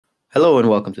Hello and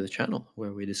welcome to the channel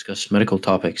where we discuss medical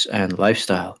topics and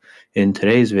lifestyle. In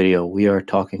today's video, we are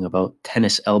talking about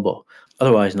tennis elbow,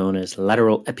 otherwise known as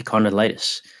lateral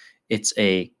epicondylitis. It's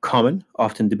a common,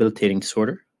 often debilitating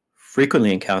disorder,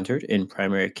 frequently encountered in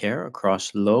primary care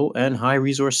across low and high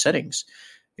resource settings.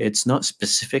 It's not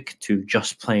specific to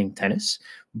just playing tennis,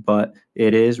 but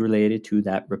it is related to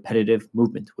that repetitive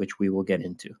movement, which we will get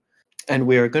into. And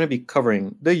we are going to be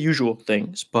covering the usual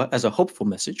things, but as a hopeful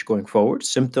message going forward,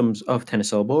 symptoms of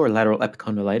tennis elbow or lateral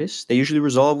epicondylitis, they usually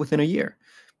resolve within a year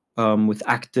with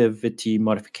activity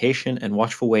modification and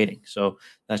watchful waiting. So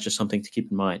that's just something to keep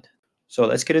in mind. So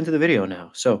let's get into the video now.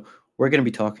 So we're going to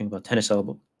be talking about tennis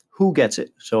elbow. Who gets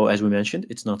it? So as we mentioned,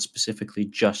 it's not specifically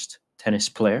just tennis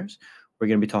players. We're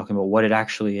going to be talking about what it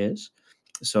actually is.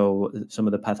 So some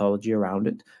of the pathology around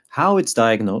it, how it's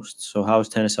diagnosed. So how is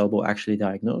tennis elbow actually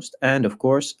diagnosed? And of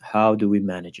course, how do we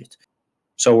manage it?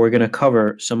 So we're going to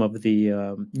cover some of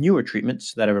the newer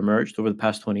treatments that have emerged over the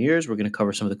past 20 years. We're going to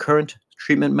cover some of the current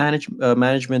treatment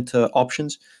management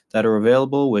options that are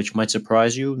available, which might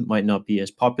surprise you, might not be as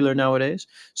popular nowadays.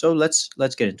 So let's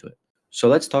get into it. So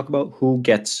let's talk about who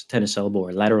gets tennis elbow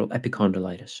or lateral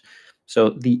epicondylitis.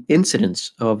 So the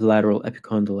incidence of lateral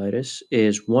epicondylitis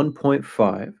is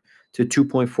 1.5 to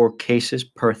 2.4 cases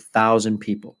per 1,000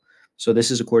 people. So this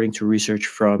is according to research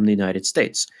from the United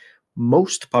States.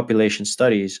 Most population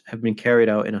studies have been carried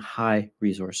out in a high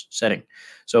resource setting.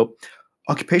 So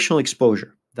occupational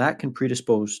exposure, that can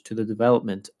predispose to the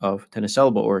development of tennis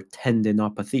elbow or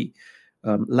tendinopathy.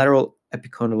 Lateral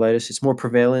epicondylitis, it's more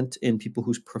prevalent in people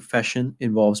whose profession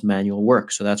involves manual work.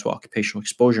 So that's what occupational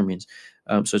exposure means.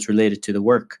 So it's related to the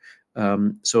work.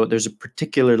 So there's a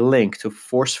particular link to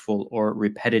forceful or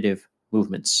repetitive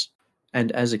movements.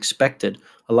 And as expected,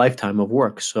 a lifetime of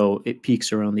work. So it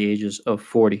peaks around the ages of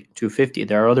 40 to 50.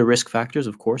 There are other risk factors,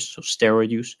 of course, so steroid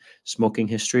use, smoking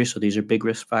history. So these are big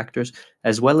risk factors,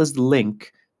 as well as the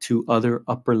link to other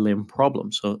upper limb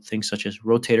problems. So things such as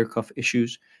rotator cuff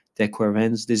issues, de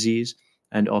Quervain's disease,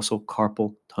 and also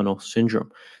carpal tunnel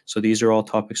syndrome. So these are all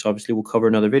topics, obviously, we'll cover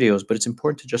in other videos, but it's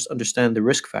important to just understand the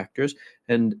risk factors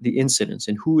and the incidence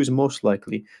and who is most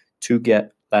likely to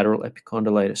get lateral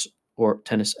epicondylitis or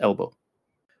tennis elbow.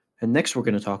 And next, we're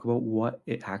going to talk about what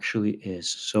it actually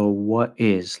is. So what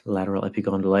is lateral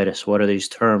epicondylitis? What are these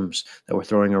terms that we're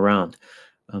throwing around?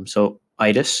 So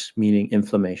itis, meaning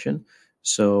inflammation.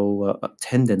 So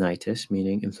tendinitis,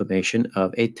 meaning inflammation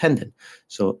of a tendon.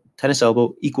 So tennis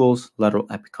elbow equals lateral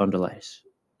epicondylitis.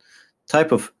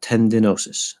 Type of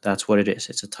tendinosis, that's what it is.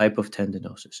 It's a type of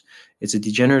tendinosis. It's a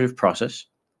degenerative process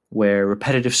where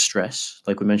repetitive stress,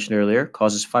 like we mentioned earlier,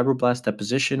 causes fibroblast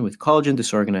deposition with collagen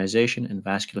disorganization and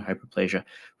vascular hyperplasia.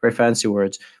 Very fancy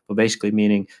words, but basically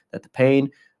meaning that the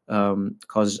pain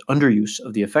causes underuse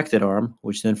of the affected arm,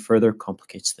 which then further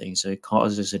complicates things. It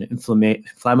causes an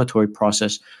inflammatory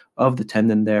process of the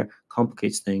tendon there,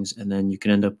 complicates things, and then you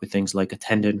can end up with things like a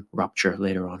tendon rupture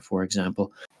later on, for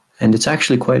example. And it's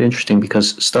actually quite interesting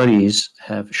because studies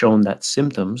have shown that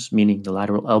symptoms, meaning the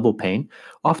lateral elbow pain,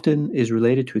 often is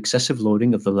related to excessive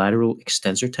loading of the lateral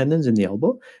extensor tendons in the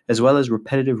elbow, as well as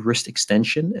repetitive wrist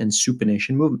extension and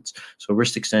supination movements. So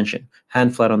wrist extension,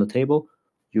 hand flat on the table,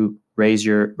 you raise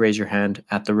your hand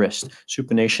at the wrist.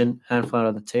 Supination, hand flat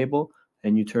on the table,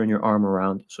 and you turn your arm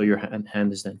around so your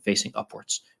hand is then facing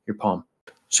upwards, your palm.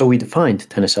 So we defined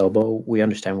tennis elbow, we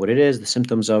understand what it is, the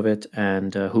symptoms of it,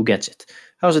 and who gets it.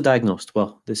 How is it diagnosed?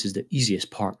 Well, this is the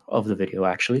easiest part of the video,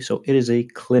 actually. So it is a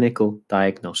clinical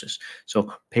diagnosis.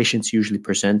 So patients usually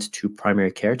present to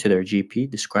primary care, to their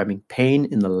GP, describing pain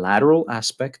in the lateral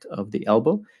aspect of the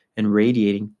elbow and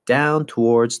radiating down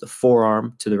towards the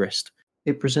forearm to the wrist.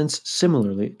 It presents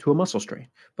similarly to a muscle strain,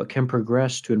 but can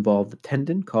progress to involve the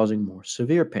tendon, causing more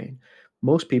severe pain.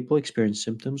 Most people experience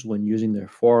symptoms when using their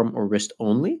forearm or wrist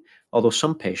only, although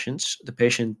some patients,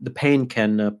 the pain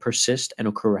can persist and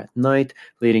occur at night,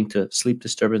 leading to sleep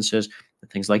disturbances and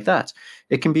things like that.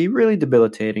 It can be really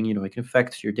debilitating. It can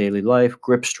affect your daily life.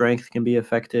 Grip strength can be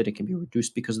affected. It can be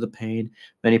reduced because of the pain.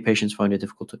 Many patients find it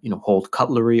difficult to, hold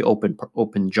cutlery,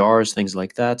 open jars, things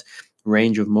like that.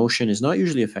 Range of motion is not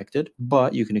usually affected,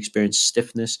 but you can experience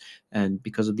stiffness, and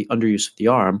because of the underuse of the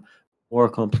arm, more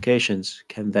complications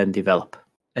can then develop.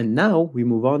 And now we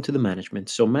move on to the management.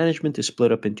 So management is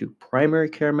split up into primary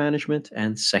care management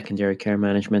and secondary care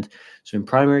management. So in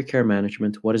primary care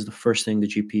management, what is the first thing the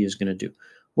GP is going to do?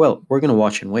 Well, we're going to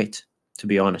watch and wait, to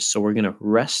be honest. So we're going to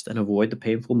rest and avoid the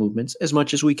painful movements as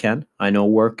much as we can. I know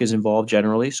work is involved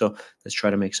generally, so let's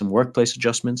try to make some workplace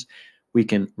adjustments. We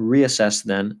can reassess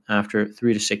then after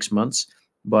 3 to 6 months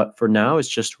But for now, it's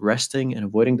just resting and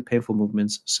avoiding the painful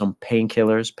movements, some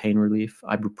painkillers, pain relief,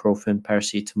 ibuprofen,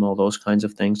 paracetamol, those kinds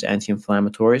of things,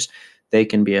 anti-inflammatories. They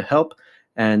can be a help.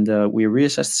 And we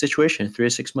reassess the situation in 3 to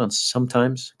 6 months,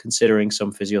 sometimes considering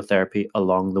some physiotherapy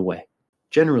along the way.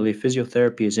 Generally,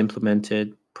 physiotherapy is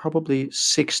implemented probably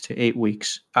 6 to 8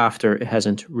 weeks after it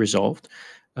hasn't resolved.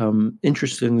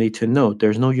 Interestingly to note,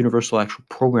 there's no universal actual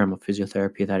program of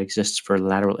physiotherapy that exists for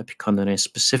lateral epicondylitis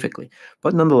specifically,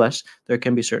 but nonetheless, there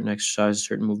can be certain exercises,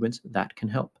 certain movements that can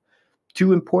help.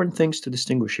 Two important things to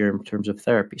distinguish here in terms of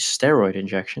therapy: steroid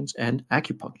injections and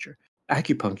acupuncture.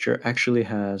 Acupuncture actually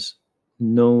has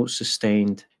no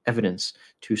sustained evidence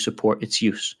to support its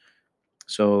use,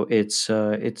 so it's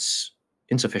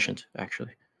insufficient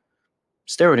actually.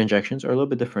 Steroid injections are a little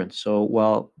bit different. So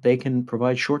while they can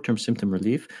provide short-term symptom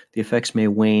relief, the effects may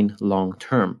wane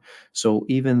long-term. So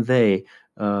even the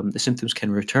symptoms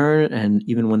can return, and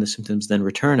even when the symptoms then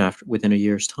return after within a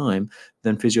year's time,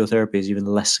 then physiotherapy is even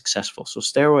less successful. So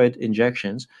steroid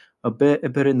injections, a bit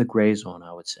in the gray zone,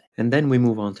 I would say. And then we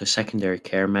move on to secondary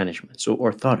care management. So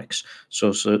orthotics.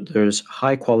 So there's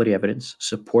high quality evidence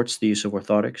supports the use of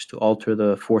orthotics to alter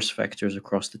the force vectors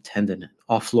across the tendon and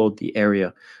offload the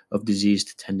area of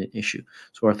diseased tendon issue.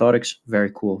 So orthotics,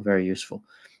 very cool, very useful.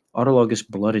 Autologous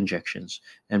blood injections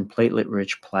and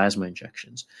platelet-rich plasma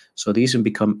injections. So these have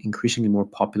become increasingly more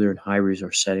popular in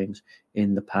high-resource settings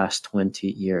in the past 20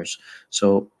 years.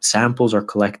 So samples are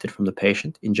collected from the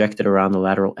patient, injected around the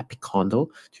lateral epicondyle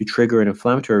to trigger an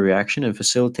inflammatory reaction and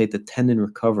facilitate the tendon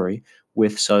recovery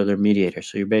with cellular mediators.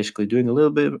 So you're basically doing a little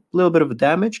bit of a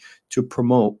damage to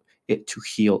promote it to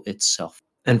heal itself.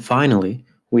 And finally,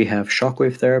 we have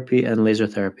shockwave therapy and laser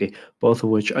therapy, both of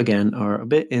which, again, are a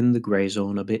bit in the gray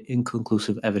zone, a bit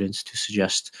inconclusive evidence to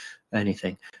suggest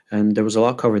anything. And there was a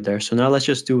lot covered there. So now let's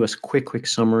just do a quick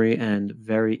summary and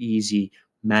very easy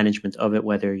management of it,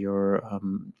 whether you're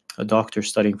a doctor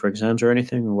studying for exams or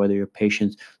anything, or whether you're a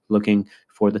patient looking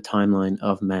for the timeline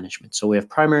of management. So we have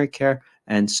primary care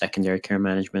and secondary care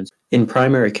management. In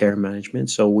primary care management,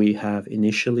 so we have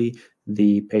initially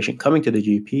the patient coming to the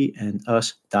GP and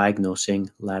us diagnosing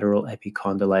lateral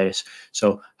epicondylitis.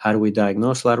 So how do we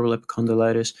diagnose lateral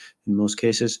epicondylitis? In most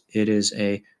cases, it is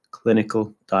a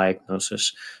clinical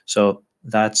diagnosis. So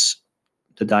that's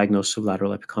the diagnosis of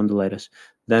lateral epicondylitis.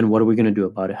 Then what are we going to do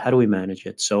about it? How do we manage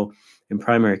it? So in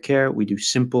primary care, we do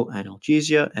simple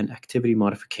analgesia and activity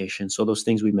modification. So those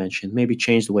things we mentioned, maybe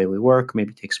change the way we work,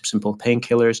 maybe take some simple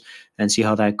painkillers and see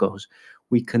how that goes.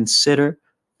 We consider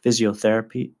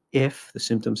physiotherapy if the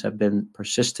symptoms have been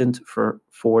persistent for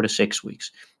 4 to 6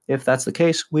 weeks. If that's the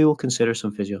case, we will consider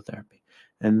some physiotherapy.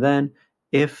 And then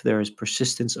if there is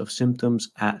persistence of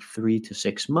symptoms at 3 to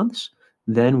 6 months,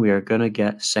 then we are going to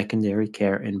get secondary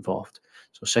care involved.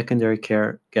 So secondary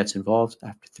care gets involved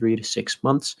after 3 to 6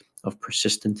 months of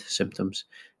persistent symptoms.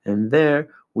 And there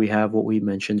we have what we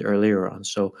mentioned earlier on.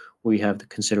 So we have the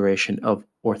consideration of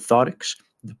orthotics,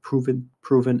 the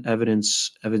proven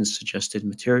evidence suggested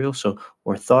material. So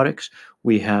orthotics,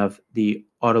 we have the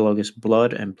autologous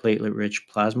blood and platelet-rich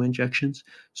plasma injections.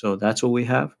 So that's what we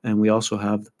have. And we also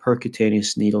have the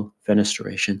percutaneous needle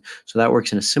fenestration. So that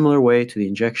works in a similar way to the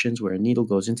injections, where a needle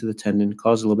goes into the tendon,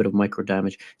 causes a little bit of micro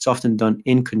damage. It's often done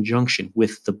in conjunction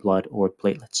with the blood or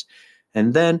platelets.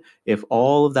 And then if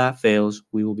all of that fails,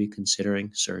 we will be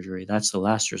considering surgery. That's the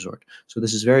last resort. So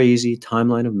this is very easy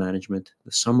timeline of management,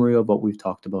 the summary of what we've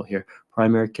talked about here: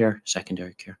 primary care,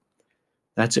 secondary care.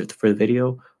 That's it for the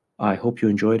video. I hope you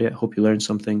enjoyed it. Hope you learned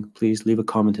something. Please leave a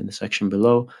comment in the section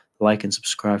below, like and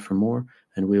subscribe for more,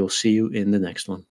 and we will see you in the next one.